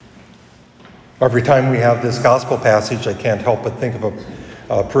Every time we have this gospel passage, I can't help but think of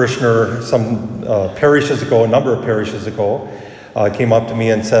a parishioner some parishes ago, a number of parishes ago, came up to me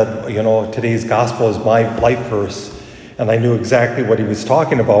and said, today's gospel is my life verse. And I knew exactly what he was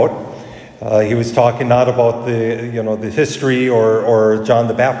talking about. He was talking not about the history or John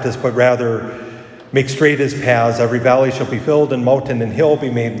the Baptist, but rather, make straight his paths, every valley shall be filled, and mountain and hill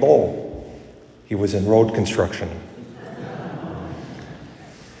be made low. He was in road construction.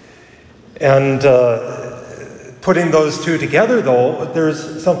 And putting those two together, though,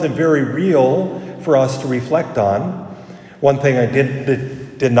 there's something very real for us to reflect on. One thing I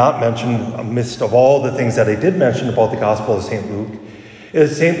did not mention, amidst of all the things that I did mention about the Gospel of St. Luke,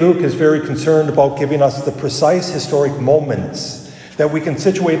 is St. Luke is very concerned about giving us the precise historic moments that we can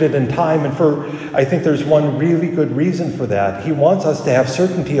situate it in time. And I think there's one really good reason for that. He wants us to have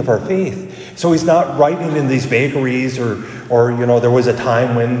certainty of our faith. So he's not writing in these vagaries or there was a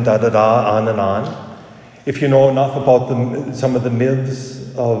time when on and on. If you know enough about some of the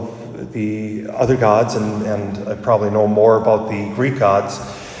myths of the other gods, and I probably know more about the Greek gods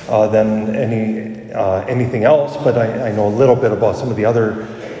than anything else, but I know a little bit about some of the other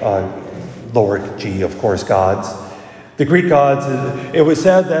lower G, of course, gods. The Greek gods, it was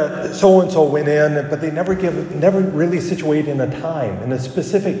said that so-and-so went in, but they never really situate in a time, in a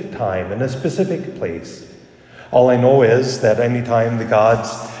specific time, in a specific place. All I know is that any time the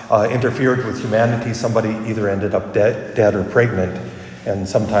gods interfered with humanity, somebody either ended up dead or pregnant, and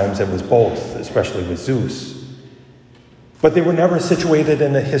sometimes it was both, especially with Zeus. But they were never situated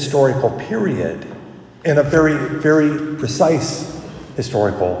in a historical period, in a very, very precise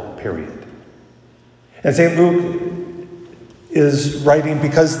historical period. And St. Luke is writing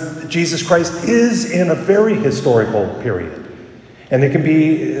because Jesus Christ is in a very historical period. And it can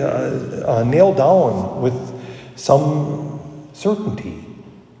be nailed down with some certainty.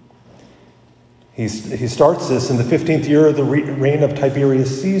 He starts this in the 15th year of the reign of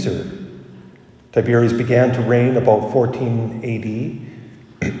Tiberius Caesar. Tiberius began to reign about 14 AD.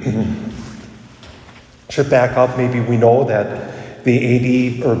 Should back up, maybe we know that the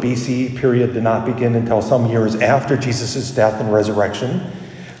AD or BC period did not begin until some years after Jesus' death and resurrection.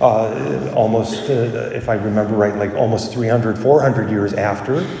 Almost, if I remember right, like almost 300, 400 years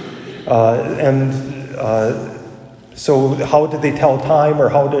after. So how did they tell time, or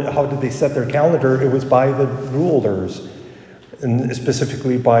how did they set their calendar? It was by the rulers, and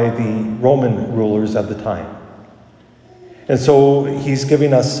specifically by the Roman rulers of the time. And so he's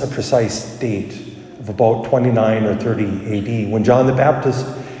giving us a precise date of about 29 or 30 AD, when John the Baptist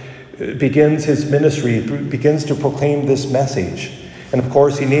begins his ministry, begins to proclaim this message. And of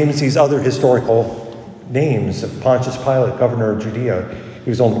course, he names these other historical names of Pontius Pilate, governor of Judea.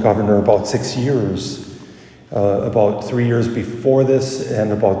 He was only governor about 6 years, about 3 years before this,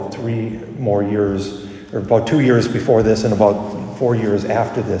 and about 3 more years, or about 2 years before this, and about 4 years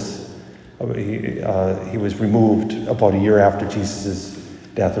after this. He was removed about a year after Jesus'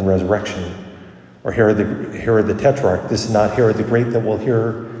 death and resurrection. Or Herod the Tetrarch. This is not Herod the Great that we'll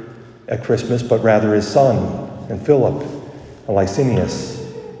hear at Christmas, but rather his son, and Philip, and Licinius.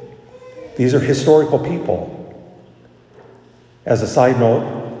 These are historical people. As a side note,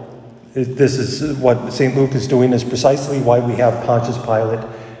 this is what St. Luke is doing, is precisely why we have Pontius Pilate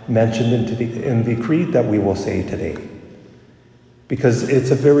mentioned in the creed that we will say today. Because it's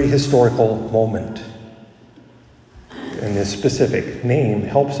a very historical moment. And this specific name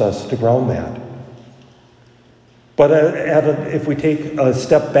helps us to ground that. But if we take a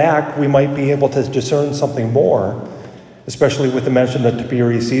step back, we might be able to discern something more, especially with the mention of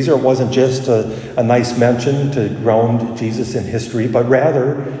Tiberius Caesar. It wasn't just a nice mention to ground Jesus in history, but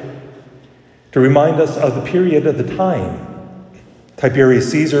rather to remind us of the period of the time. Tiberius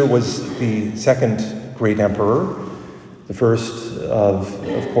Caesar was the second great emperor. The first,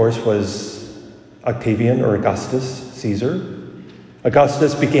 of course, was Octavian or Augustus Caesar.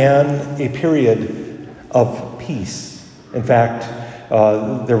 Augustus began a period of peace. In fact,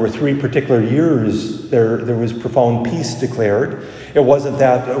 there were 3 particular years there was profound peace declared. It wasn't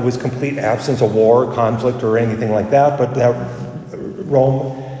that it was complete absence of war, conflict, or anything like that, but that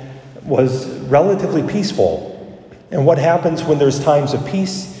Rome was relatively peaceful. And what happens when there's times of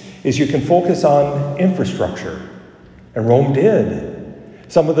peace is you can focus on infrastructure. And Rome did.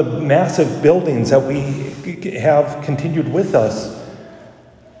 Some of the massive buildings that we have continued with us,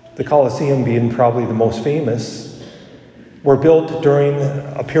 the Colosseum being probably the most famous, were built during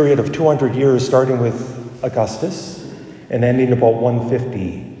a period of 200 years, starting with Augustus and ending about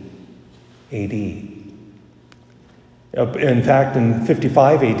 150 AD. In fact, in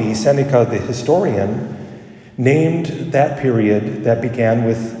 55 AD, Seneca, the historian, named that period that began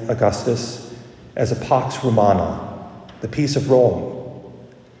with Augustus as a Pax Romana, the peace of Rome.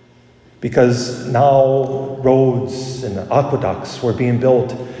 Because now roads and aqueducts were being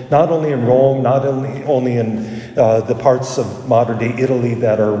built, not only in Rome, not only in the parts of modern-day Italy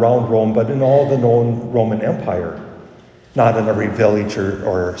that are around Rome, but in all the known Roman Empire. Not in every village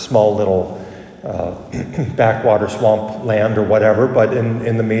or small little backwater swamp land or whatever, but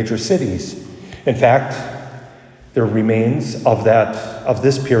in the major cities. In fact, there remains of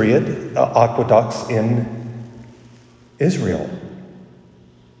this period aqueducts in Israel.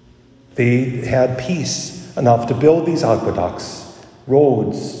 They had peace enough to build these aqueducts,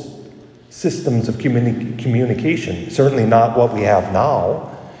 roads, systems of communication. Certainly not what we have now,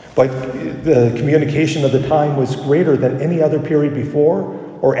 but the communication of the time was greater than any other period before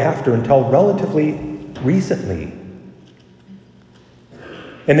or after until relatively recently.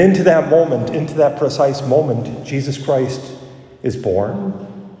 And into that moment, into that precise moment, Jesus Christ is born.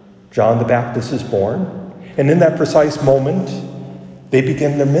 John the Baptist is born. And in that precise moment, they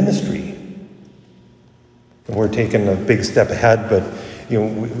begin their ministry. And we're taking a big step ahead, but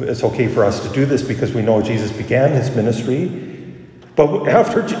it's okay for us to do this because we know Jesus began his ministry. But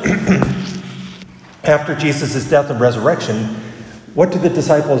after Jesus' death and resurrection, what do the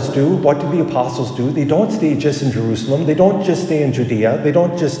disciples do? What do the apostles do? They don't stay just in Jerusalem. They don't just stay in Judea. They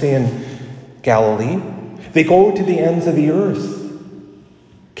don't just stay in Galilee. They go to the ends of the earth,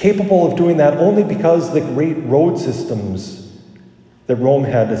 capable of doing that only because the great road systems that Rome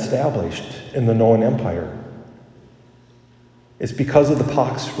had established in the known empire. It's because of the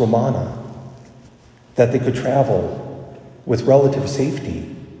Pax Romana that they could travel with relative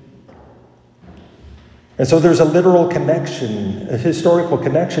safety. And so there's a literal connection, a historical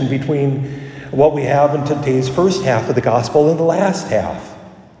connection between what we have in today's first half of the gospel and the last half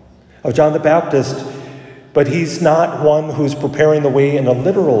of John the Baptist. But he's not one who's preparing the way in a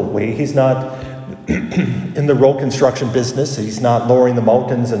literal way. He's not in the road construction business. He's not lowering the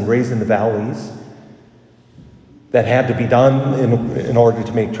mountains and raising the valleys. That had to be done in order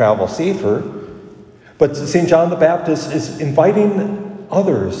to make travel safer. But St. John the Baptist is inviting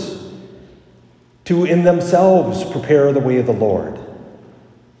others to, in themselves, prepare the way of the Lord.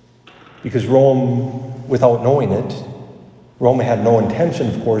 Because Rome, without knowing it, Rome had no intention,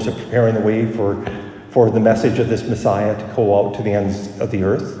 of course, of preparing the way for the message of this Messiah to go out to the ends of the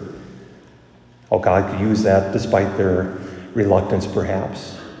earth. Oh, God could use that despite their reluctance,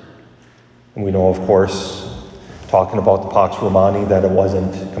 perhaps. And we know, of course, talking about the Pax Romani, that it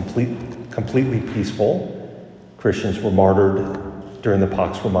wasn't completely peaceful. Christians were martyred during the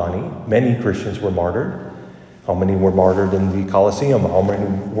Pax Romani. Many Christians were martyred. How many were martyred in the Colosseum? How many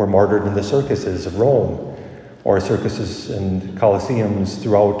were martyred in the circuses of Rome, or circuses and Colosseums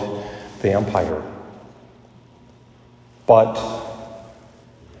throughout the empire? But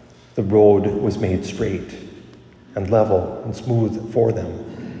the road was made straight and level and smooth for them.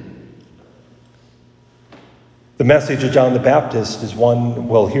 The message of John the Baptist is one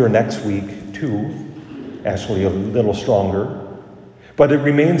we'll hear next week, too, actually a little stronger. But it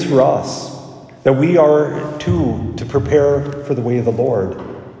remains for us that we are, too, to prepare for the way of the Lord.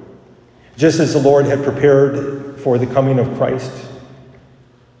 Just as the Lord had prepared for the coming of Christ,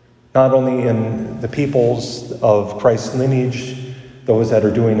 not only in the peoples of Christ's lineage, those that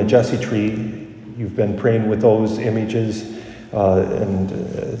are doing a Jesse tree, you've been praying with those images, and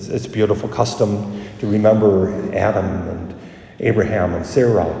it's a beautiful custom to remember Adam and Abraham and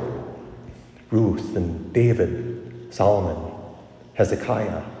Sarah, Ruth and David, Solomon,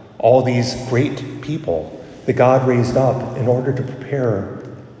 Hezekiah, all these great people that God raised up in order to prepare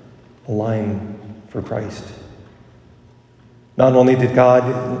a line for Christ. Not only did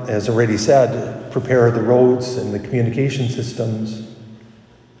God, as already said, prepare the roads and the communication systems,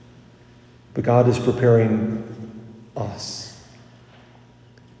 but God is preparing us.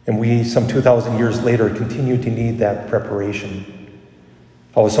 And we, some 2,000 years later, continue to need that preparation.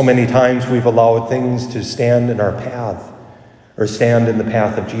 Oh, so many times we've allowed things to stand in our path, or stand in the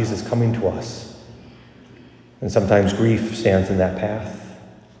path of Jesus coming to us. And sometimes grief stands in that path.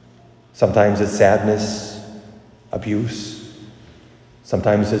 Sometimes it's sadness, abuse.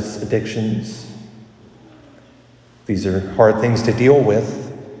 Sometimes it's addictions. These are hard things to deal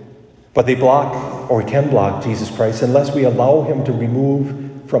with, but they block, or can block, Jesus Christ unless we allow him to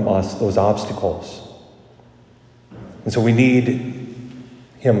remove from us those obstacles. And so we need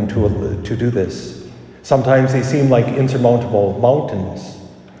him to do this. Sometimes they seem like insurmountable mountains,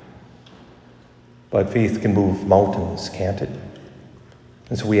 but faith can move mountains, can't it?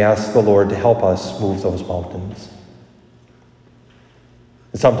 And so we ask the Lord to help us move those mountains.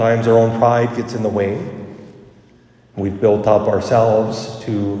 And sometimes our own pride gets in the way. We've built up ourselves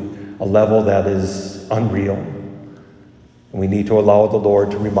to a level that is unreal. And we need to allow the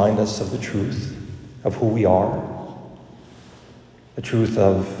Lord to remind us of the truth of who we are, the truth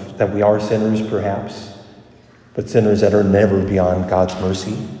of that we are sinners perhaps, but sinners that are never beyond God's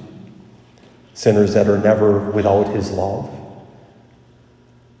mercy, sinners that are never without his love.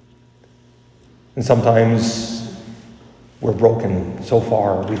 And sometimes we're broken so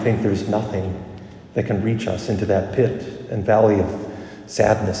far, we think there's nothing that can reach us into that pit and valley of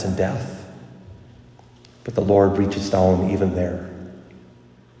sadness and death. But the Lord reaches down even there.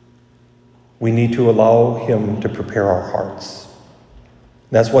 We need to allow him to prepare our hearts.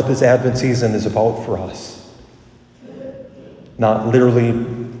 That's what this Advent season is about for us. Not literally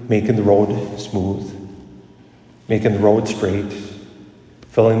making the road smooth, making the road straight,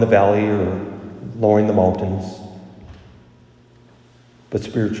 filling the valley or lowering the mountains, but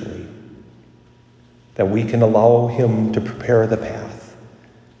spiritually, that we can allow him to prepare the path,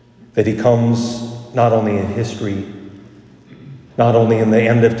 that he comes not only in history, not only in the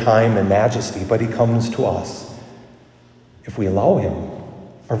end of time and majesty, but he comes to us if we allow him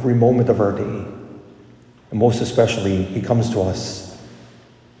every moment of our day. And most especially, he comes to us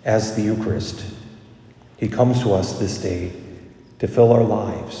as the Eucharist. He comes to us this day to fill our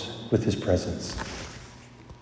lives with his presence.